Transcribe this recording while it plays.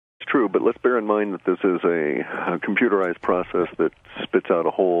true, but let's bear in mind that this is a computerized process that spits out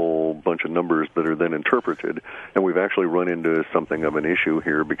a whole bunch of numbers that are then interpreted, and we've actually run into something of an issue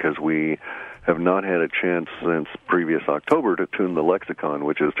here because we have not had a chance since previous October to tune the lexicon,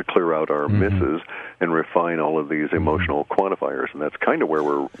 which is to clear out our misses and refine all of these emotional quantifiers, and that's kind of where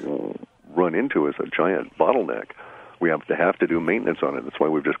we're run into as a giant bottleneck. We have to do maintenance on it. That's why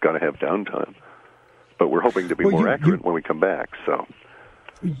we've just got to have downtime. But we're hoping to be more accurate when we come back. So,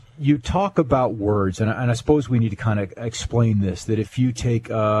 you talk about words, and I suppose we need to kind of explain this, that if you take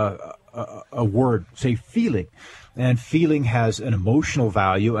a word, say feeling, and feeling has an emotional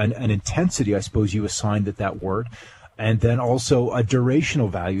value and an intensity, I suppose you assign that word, and then also a durational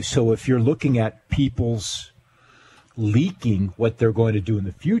value. So if you're looking at people's leaking what they're going to do in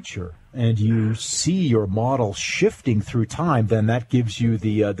the future, and you see your model shifting through time, then that gives you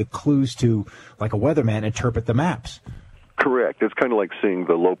the clues to, like a weatherman, interpret the maps. Correct. It's kind of like seeing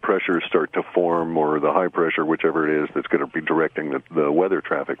the low pressure start to form, or the high pressure, whichever it is, that's going to be directing the weather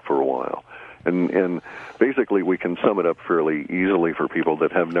traffic for a while. And basically we can sum it up fairly easily for people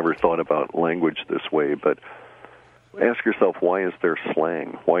that have never thought about language this way, but ask yourself, why is there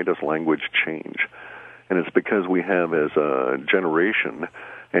slang? Why does language change? And it's because we have, as a generation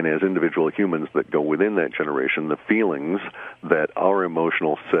and as individual humans that go within that generation, the feelings that our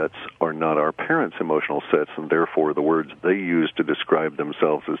emotional sets are not our parents' emotional sets, and therefore the words they use to describe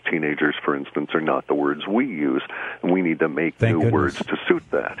themselves as teenagers, for instance, are not the words we use, and we need to make new words to suit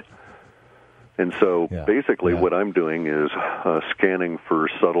that. And so basically what I'm doing is scanning for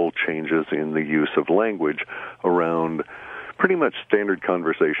subtle changes in the use of language around pretty much standard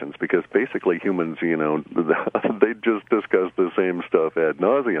conversations, because basically humans, they just discuss the same stuff ad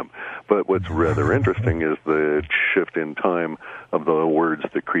nauseum. But what's rather interesting is the shift in time of the words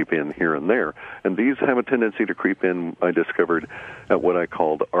that creep in here and there. And these have a tendency to creep in, I discovered, at what I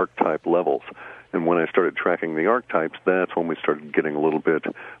called archetype levels. And when I started tracking the archetypes, that's when we started getting a little bit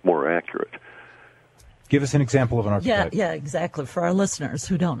more accurate. Give us an example of an archetype. Yeah, exactly, for our listeners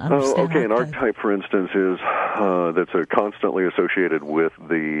who don't understand. An archetype, for instance, is that's constantly associated with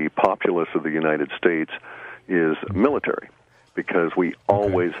the populace of the United States is military, because we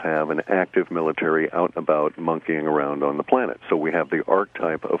always have an active military out and about monkeying around on the planet. So we have the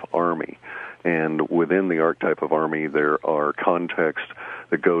archetype of army. And within the archetype of army, there are contexts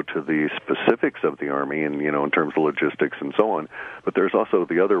that go to the specifics of the army and, in terms of logistics and so on. But there's also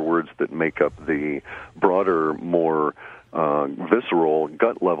the other words that make up the broader, more visceral,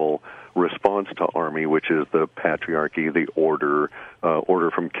 gut-level response to army, which is the patriarchy, the order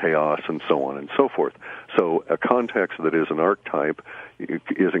from chaos, and so on and so forth. So a context that is an archetype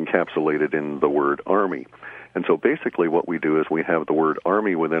is encapsulated in the word army. And so basically what we do is we have the word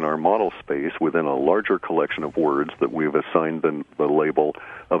army within our model space, within a larger collection of words that we've assigned the label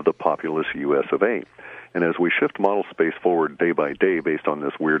of the populous U.S. of A. And as we shift model space forward day by day based on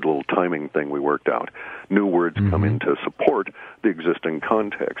this weird little timing thing we worked out, new words come in to support the existing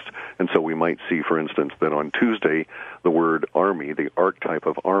context. And so we might see, for instance, that on Tuesday, the word army, the archetype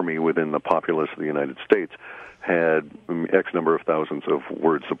of army within the populace of the United States, had X number of thousands of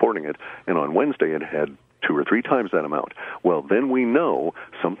words supporting it, and on Wednesday it had 2 or 3 times that amount. Well, then we know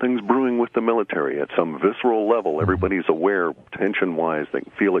something's brewing with the military at some visceral level. Everybody's aware, tension-wise. They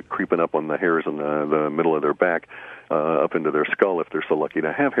can feel it creeping up on the hairs in the middle of their back, up into their skull, if they're so lucky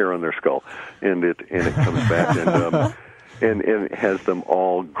to have hair on their skull. And it comes back and it has them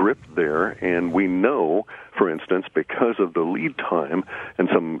all gripped there. And we know, for instance, because of the lead time and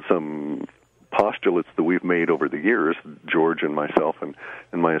some postulates that we've made over the years, George and myself and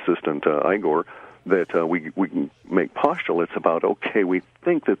my assistant Igor, that we can make postulates about, okay, we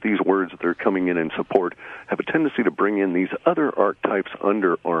think that these words that are coming in support have a tendency to bring in these other archetypes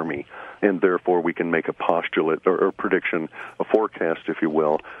under army, and therefore we can make a postulate or a prediction, a forecast, if you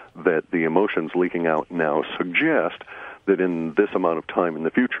will, that the emotions leaking out now suggest that in this amount of time in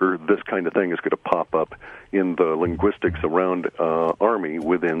the future, this kind of thing is going to pop up in the linguistics around army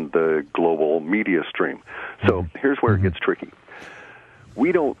within the global media stream. So here's where it gets tricky.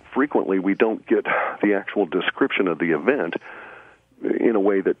 We don't get the actual description of the event in a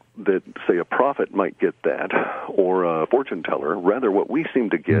way that say, a prophet might get that, or a fortune teller. Rather, what we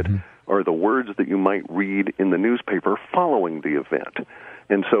seem to get are the words that you might read in the newspaper following the event.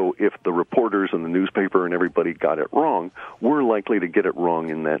 And so if the reporters and the newspaper and everybody got it wrong, we're likely to get it wrong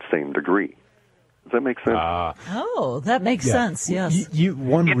in that same degree. Does that make sense? That makes sense, yes.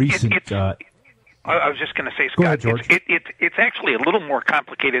 I was just going to say, Scott, Go ahead, George. It's actually a little more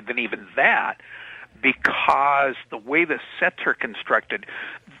complicated than even that, because the way the sets are constructed,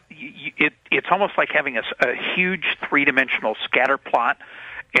 it's almost like having a huge three-dimensional scatter plot,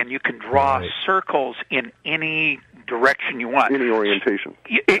 and you can draw circles in any direction you want. Any orientation.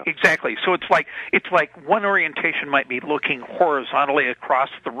 Exactly. So it's like one orientation might be looking horizontally across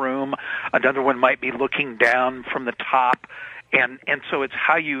the room, another one might be looking down from the top, and so it's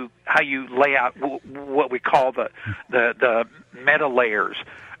how you lay out what we call the meta layers,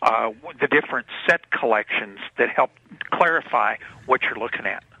 the different set collections that help clarify what you're looking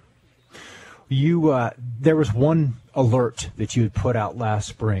at. There was one alert that you had put out last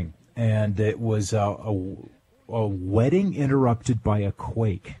spring, and it was a wedding interrupted by a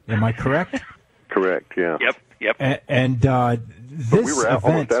quake. Am I correct? Correct, yeah. Yep. And this we were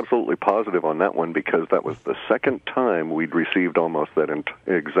almost absolutely positive on that one because that was the second time we'd received almost that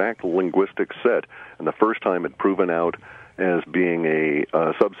exact linguistic set, and the first time it proven out as being a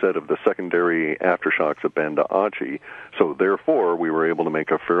subset of the secondary aftershocks of Banda Aceh. So therefore, we were able to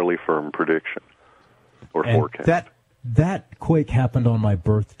make a fairly firm prediction or forecast. That quake happened on my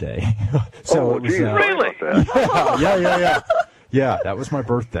birthday. So it was, really? Yeah, that was my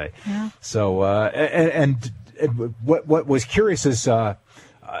birthday. Yeah. So and what was curious is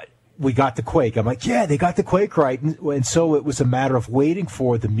we got the quake. I'm like, yeah, they got the quake right. And so it was a matter of waiting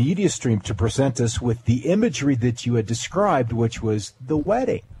for the media stream to present us with the imagery that you had described, which was the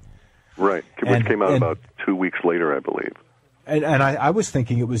wedding. Right, which came out about 2 weeks later, I believe. And I was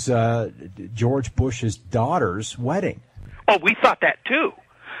thinking it was George Bush's daughter's wedding. Oh, we thought that too,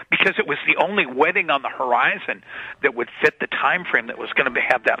 because it was the only wedding on the horizon that would fit the time frame that was going to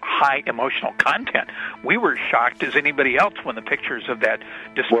have that high emotional content. We were shocked as anybody else when the pictures of that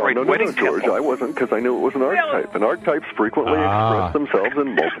destroyed wedding No, George, temple. I wasn't, because I knew it was an archetype, and archetypes frequently express themselves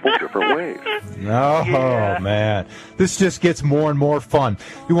in multiple different ways. Oh, man. This just gets more and more fun.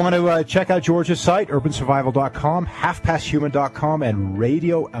 You want to check out George's site, urbansurvival.com, halfpasthuman.com, and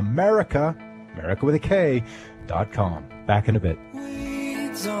Radio America, America with a K, .com. Back in a bit.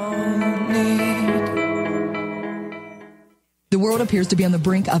 The world appears to be on the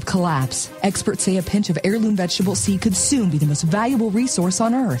brink of collapse. Experts say a pinch of heirloom vegetable seed could soon be the most valuable resource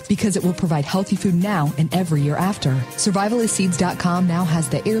on Earth because it will provide healthy food now and every year after. Survivalistseeds.com now has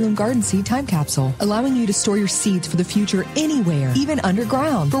the Heirloom Garden Seed Time Capsule, allowing you to store your seeds for the future anywhere, even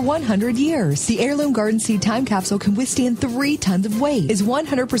underground, for 100 years. The Heirloom Garden Seed Time Capsule can withstand 3 tons of weight, is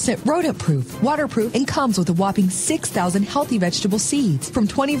 100% rodent-proof, waterproof, and comes with a whopping 6,000 healthy vegetable seeds from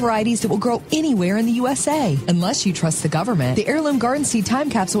 20 varieties that will grow anywhere in the USA. Unless you trust the government, the Heirloom Garden Seed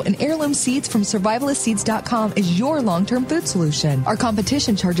Time Capsule and heirloom seeds from survivalistseeds.com is your long-term food solution. Our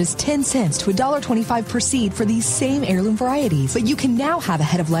competition charges 10 cents to $1.25 per seed for these same heirloom varieties. But you can now have a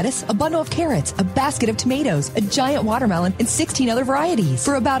head of lettuce, a bundle of carrots, a basket of tomatoes, a giant watermelon, and 16 other varieties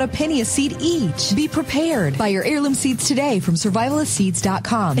for about a penny a seed each. Be prepared. Buy your heirloom seeds today from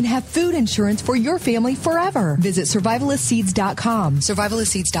survivalistseeds.com and have food insurance for your family forever. Visit survivalistseeds.com.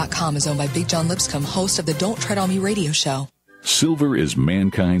 Survivalistseeds.com is owned by Big John Lipscomb, host of the Don't Tread on Me radio show. Silver is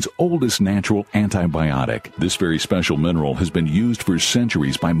mankind's oldest natural antibiotic. This very special mineral has been used for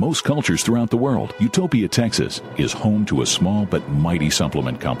centuries by most cultures throughout the world. Utopia, Texas is home to a small but mighty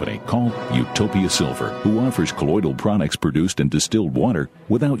supplement company called Utopia Silver, who offers colloidal products produced in distilled water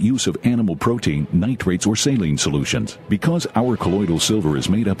without use of animal protein, nitrates, or saline solutions. Because our colloidal silver is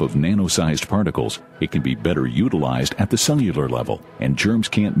made up of nano-sized particles, it can be better utilized at the cellular level, and germs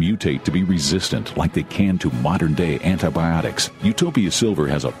can't mutate to be resistant like they can to modern-day antibiotics. Utopia Silver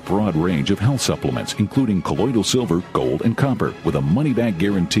has a broad range of health supplements, including colloidal silver, gold, and copper, with a money-back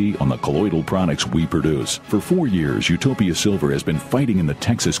guarantee on the colloidal products we produce. For 4 years, Utopia Silver has been fighting in the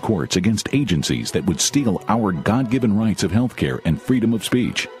Texas courts against agencies that would steal our God-given rights of health care and freedom of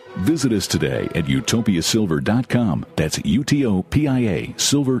speech. Visit us today at utopiasilver.com. That's UTOPIA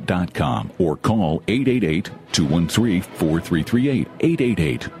silver.com, or call 888-213-4338,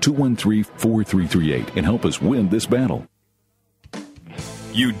 888-213-4338, and help us win this battle.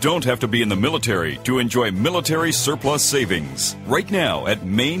 You don't have to be in the military to enjoy military surplus savings. Right now at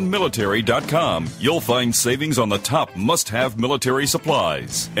mainmilitary.com, you'll find savings on the top must-have military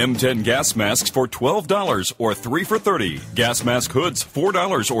supplies. M10 gas masks for $12 or 3 for $30. Gas mask hoods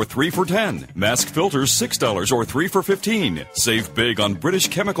 $4 or 3 for $10. Mask filters $6 or 3 for $15. Save big on British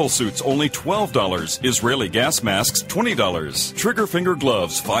chemical suits, only $12. Israeli gas masks $20. Trigger finger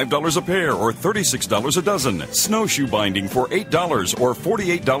gloves $5 a pair or $36 a dozen. Snowshoe binding for $8 or $40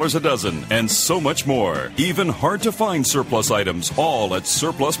 $48 a dozen, and so much more. Even hard-to-find surplus items, all at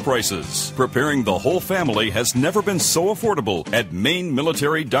surplus prices. Preparing the whole family has never been so affordable at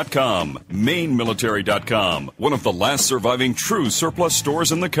MaineMilitary.com. MaineMilitary.com, one of the last surviving true surplus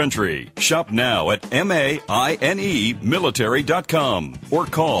stores in the country. Shop now at MAINE Military.com or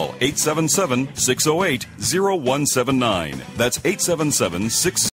call 877-608-0179. That's 877-608-0179.